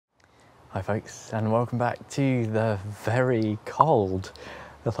Hi folks, and welcome back to the very cold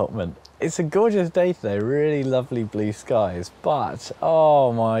allotment. It's a gorgeous day today, really lovely blue skies, but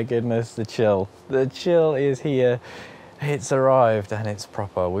oh my goodness, the chill. The chill is here. It's arrived and it's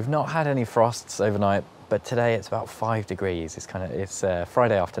proper. We've not had any frosts overnight, but today it's about 5 degrees. It's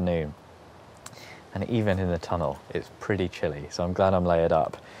Friday afternoon, and even in the tunnel, it's pretty chilly, so I'm glad I'm layered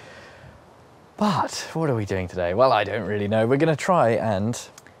up. But what are we doing today? Well, I don't really know. We're gonna try and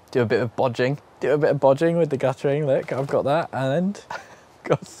do a bit of bodging with the guttering. Look, I've got that, and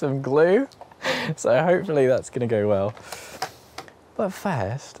got some glue. So hopefully that's gonna go well. But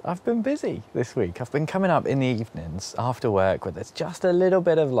first, I've been busy this week. I've been coming up in the evenings after work where there's just a little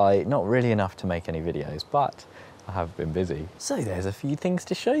bit of light, not really enough to make any videos, but I have been busy. So there's a few things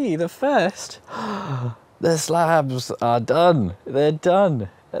to show you. The first, the slabs are done. They're done.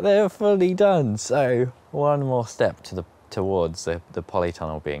 They're fully done. So one more step towards the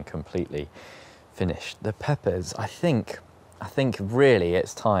polytunnel being completely finished. The peppers, I think really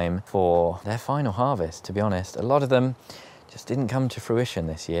it's time for their final harvest, to be honest. A lot of them just didn't come to fruition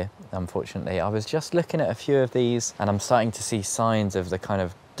this year, unfortunately. I was just looking at a few of these and I'm starting to see signs of the kind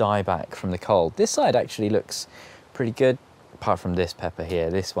of dieback from the cold. This side actually looks pretty good, apart from this pepper here.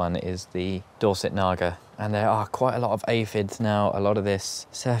 This one is the Dorset Naga, and there are quite a lot of aphids now, a lot of this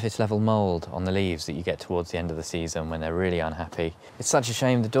surface level mould on the leaves that you get towards the end of the season when they're really unhappy. It's such a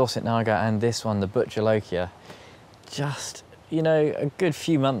shame the Dorset Naga and this one, the Butcher Lokia, just, you know, a good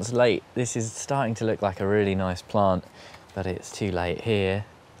few months late. This is starting to look like a really nice plant, but it's too late. Here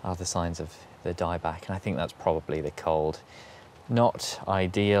are the signs of the dieback, and I think that's probably the cold. Not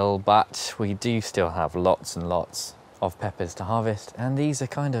ideal, but we do still have lots and lots of peppers to harvest, and these are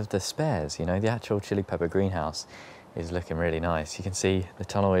kind of the spares, you know. The actual chili pepper greenhouse is looking really nice. You can see the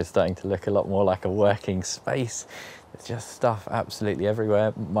tunnel is starting to look a lot more like a working space. There's just stuff absolutely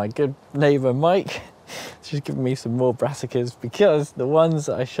everywhere. My good neighbour Mike has just given me some more brassicas, because the ones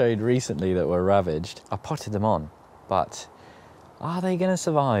that I showed recently that were ravaged, I potted them on, but are they going to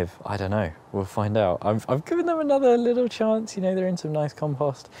survive? I don't know. We'll find out. I've given them another little chance. You know, they're in some nice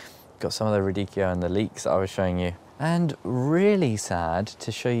compost. Got some of the radicchio and the leeks that I was showing you. And really sad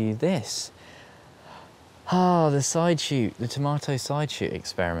to show you this. The side shoot, the tomato side shoot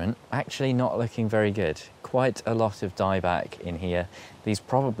experiment, actually not looking very good. Quite a lot of dieback in here. These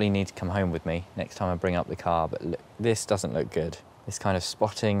probably need to come home with me next time I bring up the car, but look, this doesn't look good. This kind of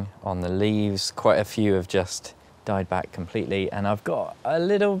spotting on the leaves, quite a few have just died back completely, and I've got a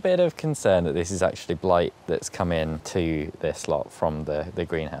little bit of concern that this is actually blight that's come in to this lot from the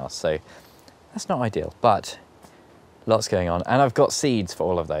greenhouse. So that's not ideal, but lots going on, and I've got seeds for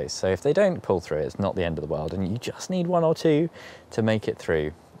all of those, so if they don't pull through, it's not the end of the world, and you just need one or two to make it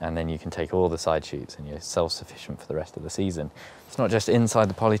through, and then you can take all the side shoots and you're self-sufficient for the rest of the season. It's not just inside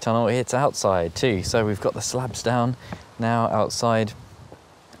the polytunnel, it's outside too. So we've got the slabs down now outside.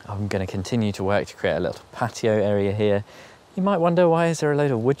 I'm going to continue to work to create a little patio area here. You might wonder, why is there a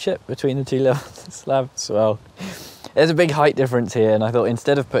load of wood chip between the two levels of slabs? Well, there's a big height difference here, and I thought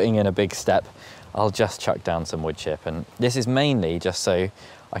instead of putting in a big step, I'll just chuck down some wood chip, and this is mainly just so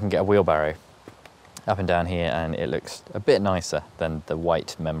I can get a wheelbarrow up and down here and it looks a bit nicer than the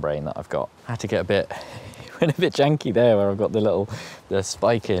white membrane that I've got. I had to get went a bit janky there where I've got the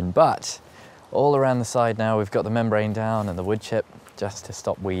spike in, but all around the side now we've got the membrane down and the wood chip just to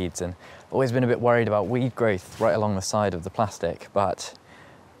stop weeds, and always been a bit worried about weed growth right along the side of the plastic, but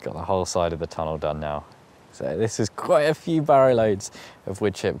got the whole side of the tunnel done now. So this is quite a few barrow loads of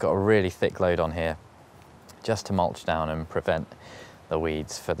wood chip, got a really thick load on here just to mulch down and prevent the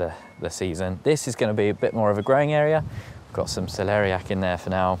weeds for the season. This is going to be a bit more of a growing area. I've got some celeriac in there for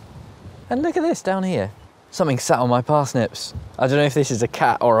now. And look at this down here. Something sat on my parsnips. I don't know if this is a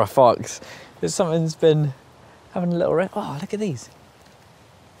cat or a fox, but something's been having a little oh, look at these.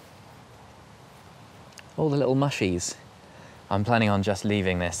 All the little mushies. I'm planning on just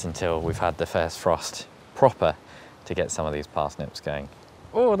leaving this until we've had the first frost proper to get some of these parsnips going.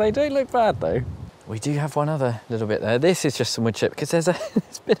 Oh, they don't look bad though. We do have one other little bit there. This is just some wood chip, because there's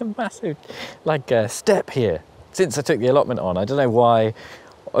been a massive step here since I took the allotment on. I don't know why,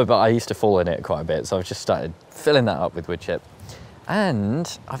 but I used to fall in it quite a bit, so I've just started filling that up with wood chip.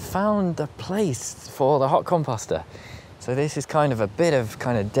 And I found the place for the hot composter. So this is kind of a bit of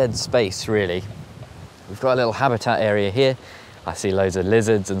dead space really. We've got a little habitat area here. I see loads of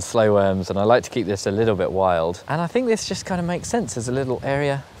lizards and slow worms, and I like to keep this a little bit wild. And I think this just kind of makes sense as a little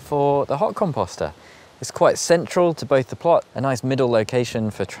area for the hot composter. It's quite central to both the plot, a nice middle location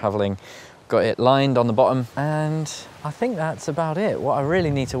for traveling. Got it lined on the bottom, and I think that's about it. What I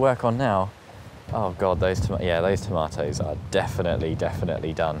really need to work on now, oh God, those tomatoes are definitely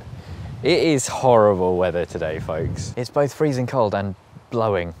done. It is horrible weather today, folks. It's both freezing cold and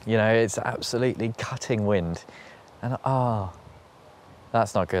blowing. You know, it's absolutely cutting wind. And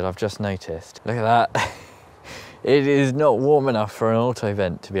that's not good, I've just noticed. Look at that. It is not warm enough for an auto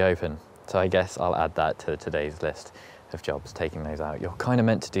vent to be open. So I guess I'll add that to today's list of jobs, taking those out. You're kind of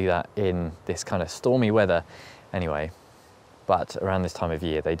meant to do that in this kind of stormy weather anyway, but around this time of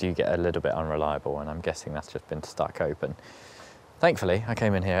year, they do get a little bit unreliable, and I'm guessing that's just been stuck open. Thankfully, I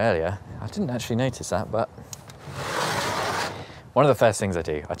came in here earlier. I didn't actually notice that, but one of the first things I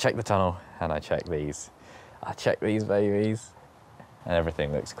do, I check the tunnel and I check these. I check these babies, and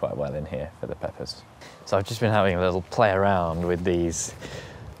everything looks quite well in here for the peppers. So I've just been having a little play around with these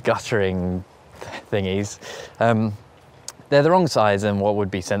guttering thingies. They're the wrong size, and what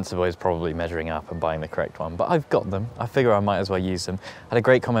would be sensible is probably measuring up and buying the correct one, but I've got them. I figure I might as well use them. I had a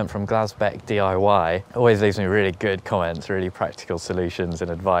great comment from Glasbeck DIY. Always leaves me really good comments, really practical solutions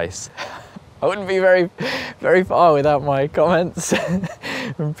and advice. I wouldn't be very far without my comments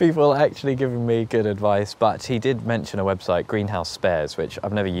from people actually giving me good advice, but he did mention a website, Greenhouse Spares, which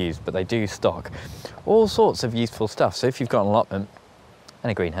I've never used, but they do stock all sorts of useful stuff. So if you've got an allotment and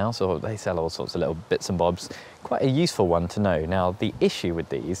a greenhouse, or they sell all sorts of little bits and bobs, quite a useful one to know. Now, the issue with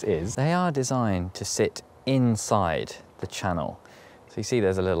these is they are designed to sit inside the channel. So you see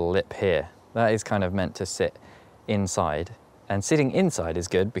there's a little lip here. That is kind of meant to sit inside. And sitting inside is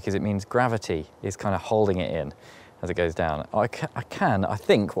good because it means gravity is kind of holding it in as it goes down. I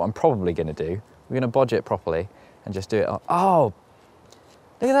think what I'm probably gonna do, we're gonna bodge it properly and just do it. Oh,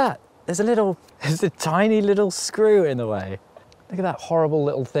 look at that. There's a tiny little screw in the way. Look at that horrible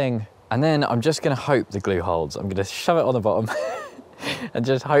little thing. And then I'm just gonna hope the glue holds. I'm gonna shove it on the bottom and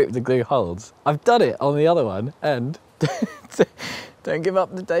just hope the glue holds. I've done it on the other one, and don't give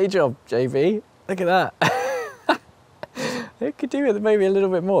up the day job, JB. Look at that. It could do with maybe a little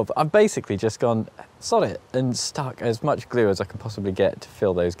bit more, but I've basically just gone, sod it, and stuck as much glue as I can possibly get to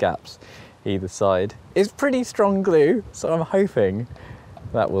fill those gaps either side. It's pretty strong glue, so I'm hoping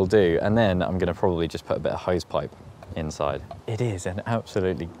that will do. And then I'm gonna probably just put a bit of hose pipe inside. It is an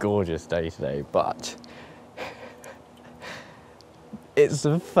absolutely gorgeous day today, but it's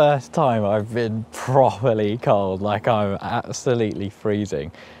the first time I've been properly cold, like I'm absolutely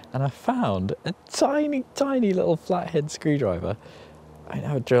freezing. And I found a tiny, tiny little flathead screwdriver. I don't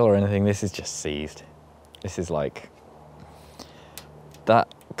have a drill or anything, this is just seized. This is like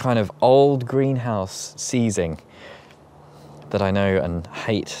that kind of old greenhouse seizing that I know and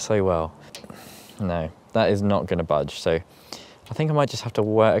hate so well. No. That is not going to budge, so I think I might just have to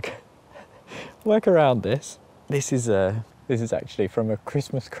work around this. This is actually from a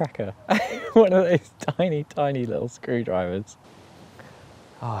Christmas cracker. One of those tiny, tiny little screwdrivers.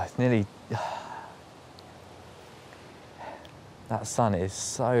 Oh, it's nearly... That sun is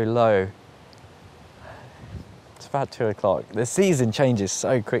so low. It's about 2 o'clock. The season changes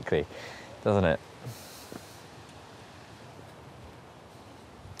so quickly, doesn't it?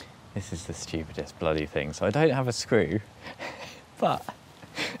 This is the stupidest bloody thing. So I don't have a screw, but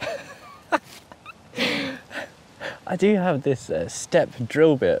I do have this step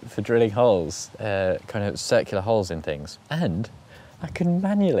drill bit for drilling holes, kind of circular holes in things. And I can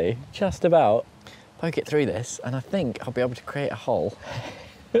manually just about poke it through this, and I think I'll be able to create a hole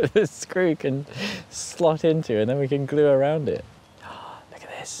that the screw can slot into, and then we can glue around it. Oh, look at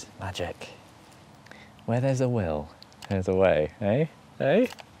this, magic. Where there's a will, there's a way, eh? Eh?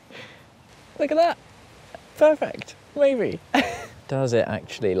 Look at that, perfect, maybe. Does it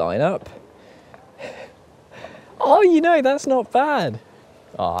actually line up? Oh, you know, that's not bad.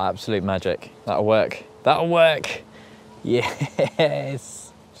 Oh, absolute magic, that'll work, that'll work.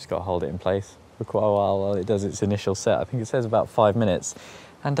 Yes. Just gotta hold it in place for quite a while it does its initial set. I think it says about 5 minutes.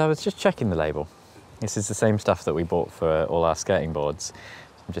 And I was just checking the label. This is the same stuff that we bought for all our skating boards.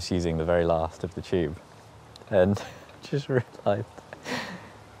 I'm just using the very last of the tube. And just realised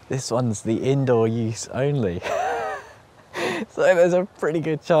this one's the indoor use only. So there's a pretty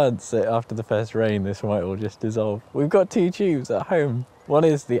good chance that after the first rain, this might all just dissolve. We've got 2 tubes at home. One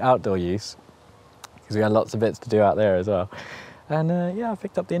is the outdoor use, because we had lots of bits to do out there as well. And yeah, I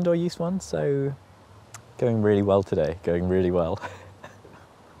picked up the indoor use one, so going really well today, going really well.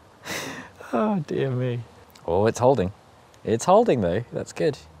 Oh dear me. Oh, it's holding. It's holding though, that's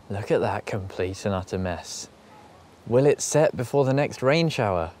good. Look at that complete and utter mess. Will it set before the next rain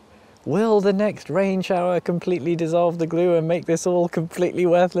shower? Will the next rain shower completely dissolve the glue and make this all completely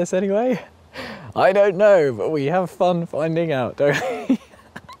worthless anyway? I don't know, but we have fun finding out, don't we?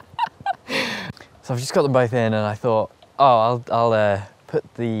 So I've just got them both in, and I thought, oh, I'll put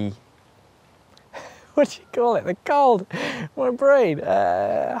the what do you call it? The cold, my brain,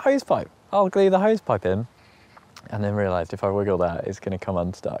 hose pipe. I'll glue the hose pipe in, and then realised if I wiggle that, it's going to come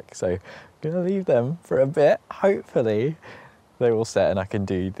unstuck. So I'm going to leave them for a bit. Hopefully they will set and I can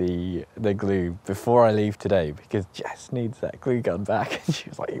do the glue before I leave today, because Jess needs that glue gun back. And she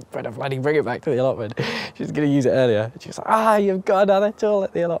was like, you better bloody bring it back to the allotment. She's going to use it earlier. And she was like, you've got another tool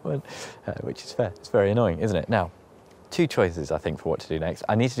at the allotment, which is fair. It's very annoying, isn't it? Now, two choices, I think, for what to do next.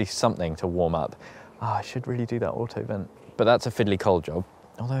 I need to do something to warm up. I should really do that auto vent, but that's a fiddly cold job.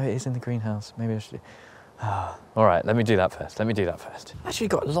 Although it is in the greenhouse, maybe I should do. All right, let me do that first. I've actually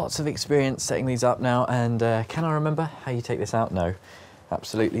got lots of experience setting these up now, and can I remember how you take this out? No,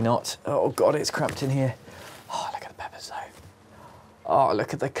 absolutely not. Oh God, it's cramped in here. Oh, look at the peppers though. Oh,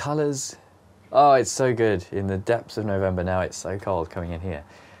 look at the colours. Oh, it's so good. In the depths of November now, it's so cold coming in here.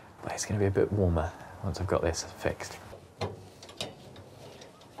 But it's gonna be a bit warmer once I've got this fixed.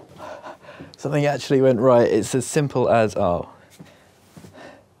 Something actually went right. It's as simple as,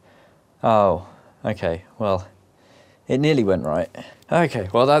 okay, well, it nearly went right. Okay,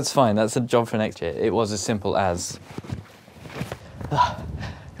 well, that's fine. That's a job for next year. It was as simple as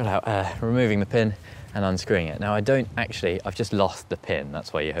removing the pin and unscrewing it. Now, I've just lost the pin.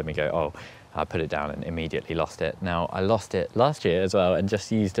 That's why you heard me go, oh, I put it down and immediately lost it. Now, I lost it last year as well and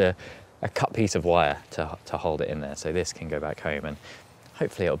just used a cut piece of wire to hold it in there. So this can go back home and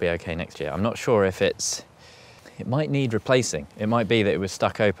hopefully it'll be okay next year. I'm not sure if it might need replacing. It might be that it was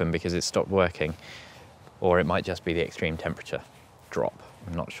stuck open because it stopped working, or it might just be the extreme temperature drop.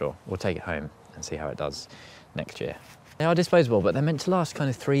 I'm not sure. We'll take it home and see how it does next year. They are disposable, but they're meant to last kind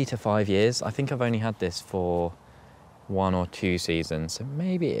of 3 to 5 years. I think I've only had this for 1 or 2 seasons, so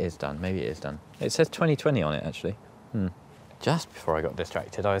maybe it is done, It says 2020 on it, actually. Just before I got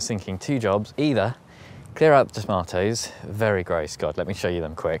distracted, I was thinking 2 jobs. Either clear out the tomatoes, very gross. God, let me show you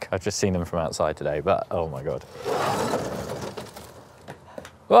them quick. I've just seen them from outside today, but oh my God.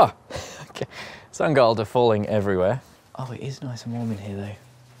 Whoa, okay. Sungold are falling everywhere. Oh, it is nice and warm in here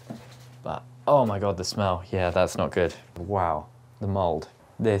though. But oh my God, the smell. Yeah, that's not good. Wow, the mold.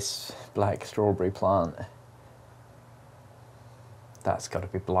 This black strawberry plant. That's gotta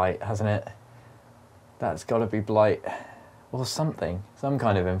be blight, hasn't it? That's gotta be blight. Or something, some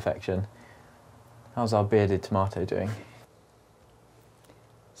kind of infection. How's our bearded tomato doing?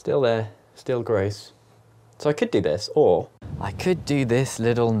 Still there, still gross. So I could do this, or I could do this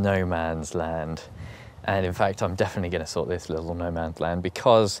little no man's land. And in fact, I'm definitely gonna sort this little no man's land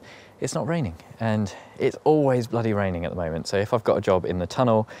because it's not raining, and it's always bloody raining at the moment. So if I've got a job in the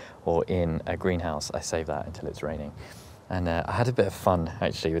tunnel or in a greenhouse, I save that until it's raining. And I had a bit of fun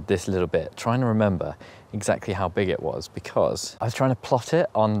actually with this little bit, trying to remember exactly how big it was, because I was trying to plot it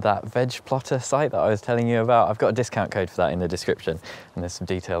on that veg plotter site that I was telling you about. I've got a discount code for that in the description, and there's some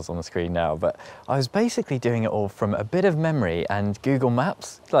details on the screen now. But I was basically doing it all from a bit of memory and Google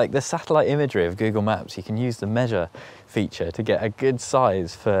Maps, like the satellite imagery of Google Maps. You can use the measure feature to get a good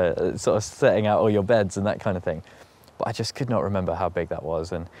size for sort of setting out all your beds and that kind of thing. But I just could not remember how big that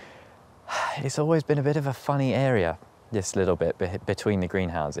was. And it's always been a bit of a funny area, this little bit between the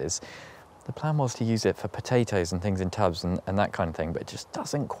greenhouses. The plan was to use it for potatoes and things in tubs and that kind of thing, but it just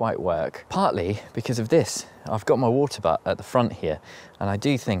doesn't quite work. Partly because of this. I've got my water butt at the front here, and I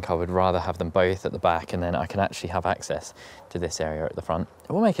do think I would rather have them both at the back, and then I can actually have access to this area at the front.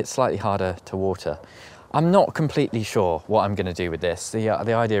 It will make it slightly harder to water. I'm not completely sure what I'm going to do with this. The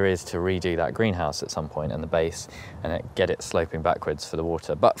idea is to redo that greenhouse at some point and the base, and get it sloping backwards for the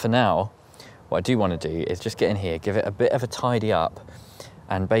water. But for now, what I do want to do is just get in here, give it a bit of a tidy up,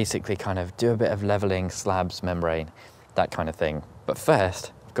 and basically kind of do a bit of leveling, slabs, membrane, that kind of thing. But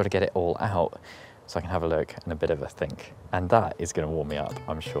first, I've got to get it all out so I can have a look and a bit of a think. And that is going to warm me up,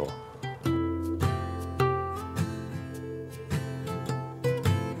 I'm sure.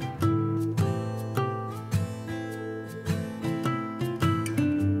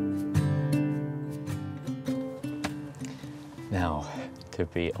 Now, to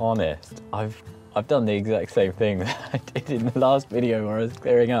be honest, I've done the exact same thing that I did in the last video where I was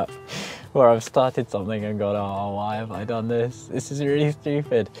clearing up, where I've started something and gone, oh, why have I done this? This is really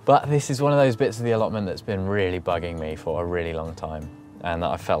stupid. But this is one of those bits of the allotment that's been really bugging me for a really long time, and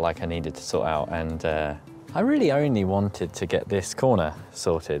that I felt like I needed to sort out. And I really only wanted to get this corner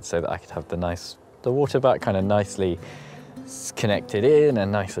sorted so that I could have the water butt kind of nicely connected in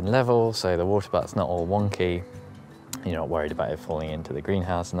and nice and level, so the water butt's not all wonky. You're not worried about it falling into the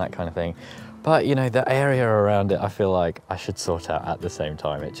greenhouse and that kind of thing. But you know, the area around it, I feel like I should sort out at the same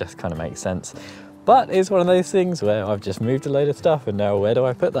time. It just kind of makes sense. But it's one of those things where I've just moved a load of stuff, and now where do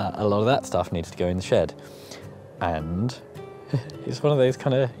I put that? A lot of that stuff needs to go in the shed. And It's one of those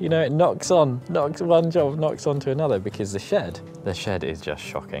kind of, you know, it knocks one job knocks on to another, because the shed is just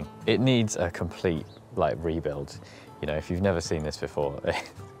shocking. It needs a complete like rebuild. You know, if you've never seen this before,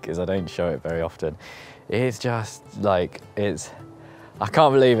 because I don't show it very often, it's just like, I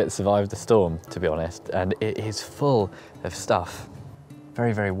can't believe it survived the storm, to be honest, and it is full of stuff.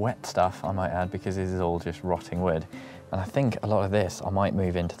 Very, very wet stuff, I might add, because this is all just rotting wood. And I think a lot of this I might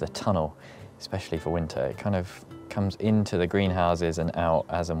move into the tunnel, especially for winter. It kind of comes into the greenhouses and out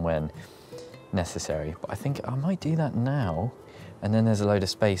as and when necessary. But I think I might do that now. And then there's a load of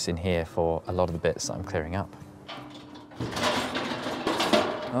space in here for a lot of the bits that I'm clearing up.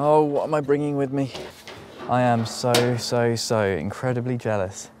 Oh, what am I bringing with me? I am so incredibly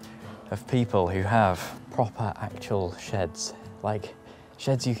jealous of people who have proper actual sheds. Like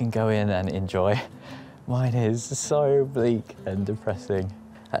sheds you can go in and enjoy. Mine is so bleak and depressing.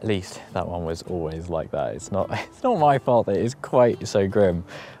 At least that one was always like that. It's not my fault that it's quite so grim,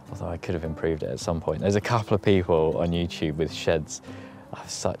 although I could have improved it at some point. There's a couple of people on YouTube with sheds. I have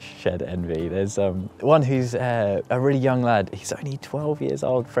such shed envy. There's one who's a really young lad. He's only 12 years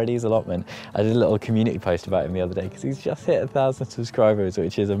old, Freddie's Allotment. I did a little community post about him the other day because he's just hit 1,000 subscribers,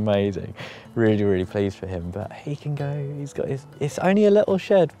 which is amazing. Really, really pleased for him. But he can go, it's only a little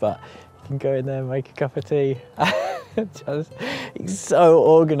shed, but he can go in there and make a cup of tea. He's so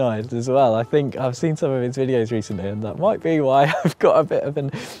organised as well. I think I've seen some of his videos recently, and that might be why I've got a bit of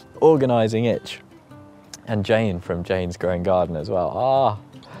an organising itch. And Jane from Jane's Growing Garden as well.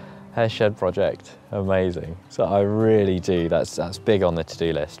 Her shed project, amazing. So I really do, that's big on the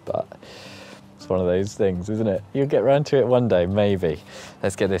to-do list, but it's one of those things, isn't it? You'll get round to it one day, maybe.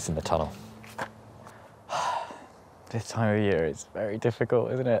 Let's get this in the tunnel. This time of year it's very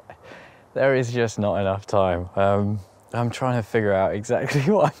difficult, isn't it? There is just not enough time. I'm trying to figure out exactly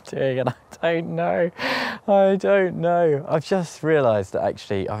what I'm doing, and I don't know. I've just realised that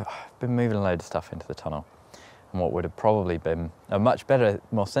actually I've been moving a load of stuff into the tunnel, and what would have probably been a much better,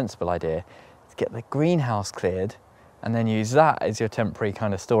 more sensible idea is to get the greenhouse cleared and then use that as your temporary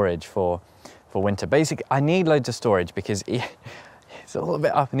kind of storage for winter. Basically, I need loads of storage because it's all a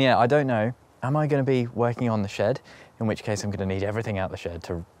bit up in the air. I don't know, am I going to be working on the shed, in which case I'm going to need everything out the shed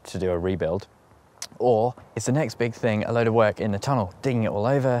to do a rebuild? Or is the next big thing a load of work in the tunnel, digging it all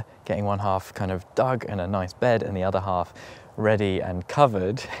over, getting one half kind of dug and a nice bed and the other half ready and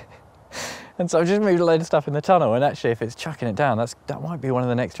covered? And so I've just moved a load of stuff in the tunnel, and actually if it's chucking it down, that might be one of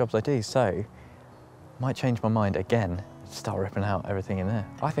the next jobs I do. So I might change my mind again, start ripping out everything in there.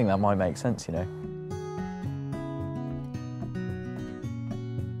 I think that might make sense, you know.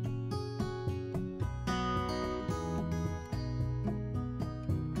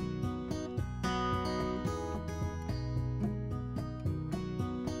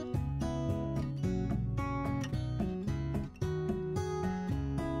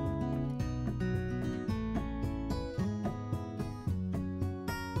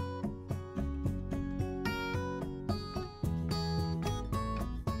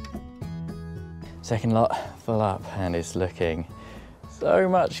 Second lot full up, and it's looking so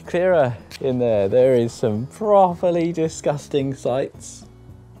much clearer in there. There is some properly disgusting sights.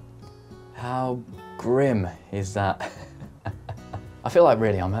 How grim is that? I feel like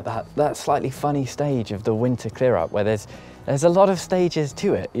really I'm at that slightly funny stage of the winter clear up where there's a lot of stages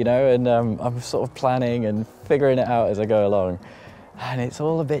to it, you know, and I'm sort of planning and figuring it out as I go along. And it's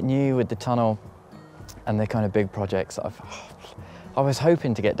all a bit new with the tunnel and the kind of big projects that I was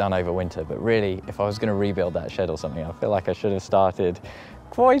hoping to get done over winter, but really, if I was going to rebuild that shed or something, I feel like I should have started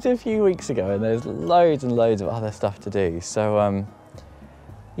quite a few weeks ago, and there's loads and loads of other stuff to do. So,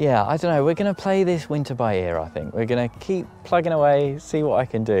 yeah, I don't know, we're going to play this winter by ear, I think. We're going to keep plugging away, see what I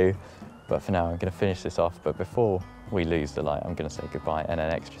can do, but for now, I'm going to finish this off. But before we lose the light, I'm going to say goodbye, and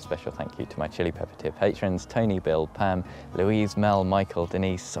an extra special thank you to my Chili Pepper Tip patrons, Tony, Bill, Pam, Louise, Mel, Michael,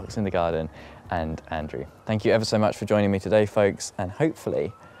 Denise, Socks in the Garden, and Andrew. Thank you ever so much for joining me today, folks, and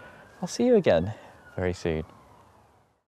hopefully I'll see you again very soon.